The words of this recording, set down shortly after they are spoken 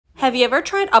Have you ever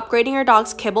tried upgrading your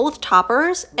dog's kibble with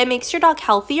toppers? It makes your dog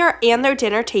healthier and their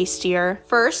dinner tastier.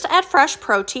 First, add fresh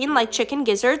protein like chicken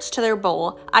gizzards to their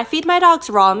bowl. I feed my dogs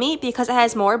raw meat because it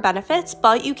has more benefits,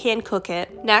 but you can cook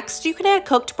it. Next, you can add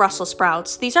cooked Brussels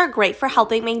sprouts. These are great for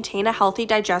helping maintain a healthy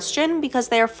digestion because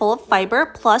they are full of fiber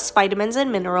plus vitamins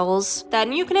and minerals.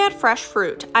 Then you can add fresh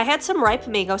fruit. I had some ripe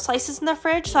mango slices in the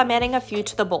fridge, so I'm adding a few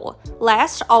to the bowl.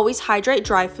 Last, always hydrate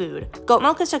dry food. Goat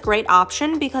milk is a great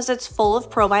option because it's full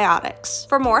of probiotics.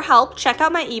 For more help, check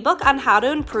out my ebook on how to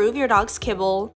improve your dog's kibble.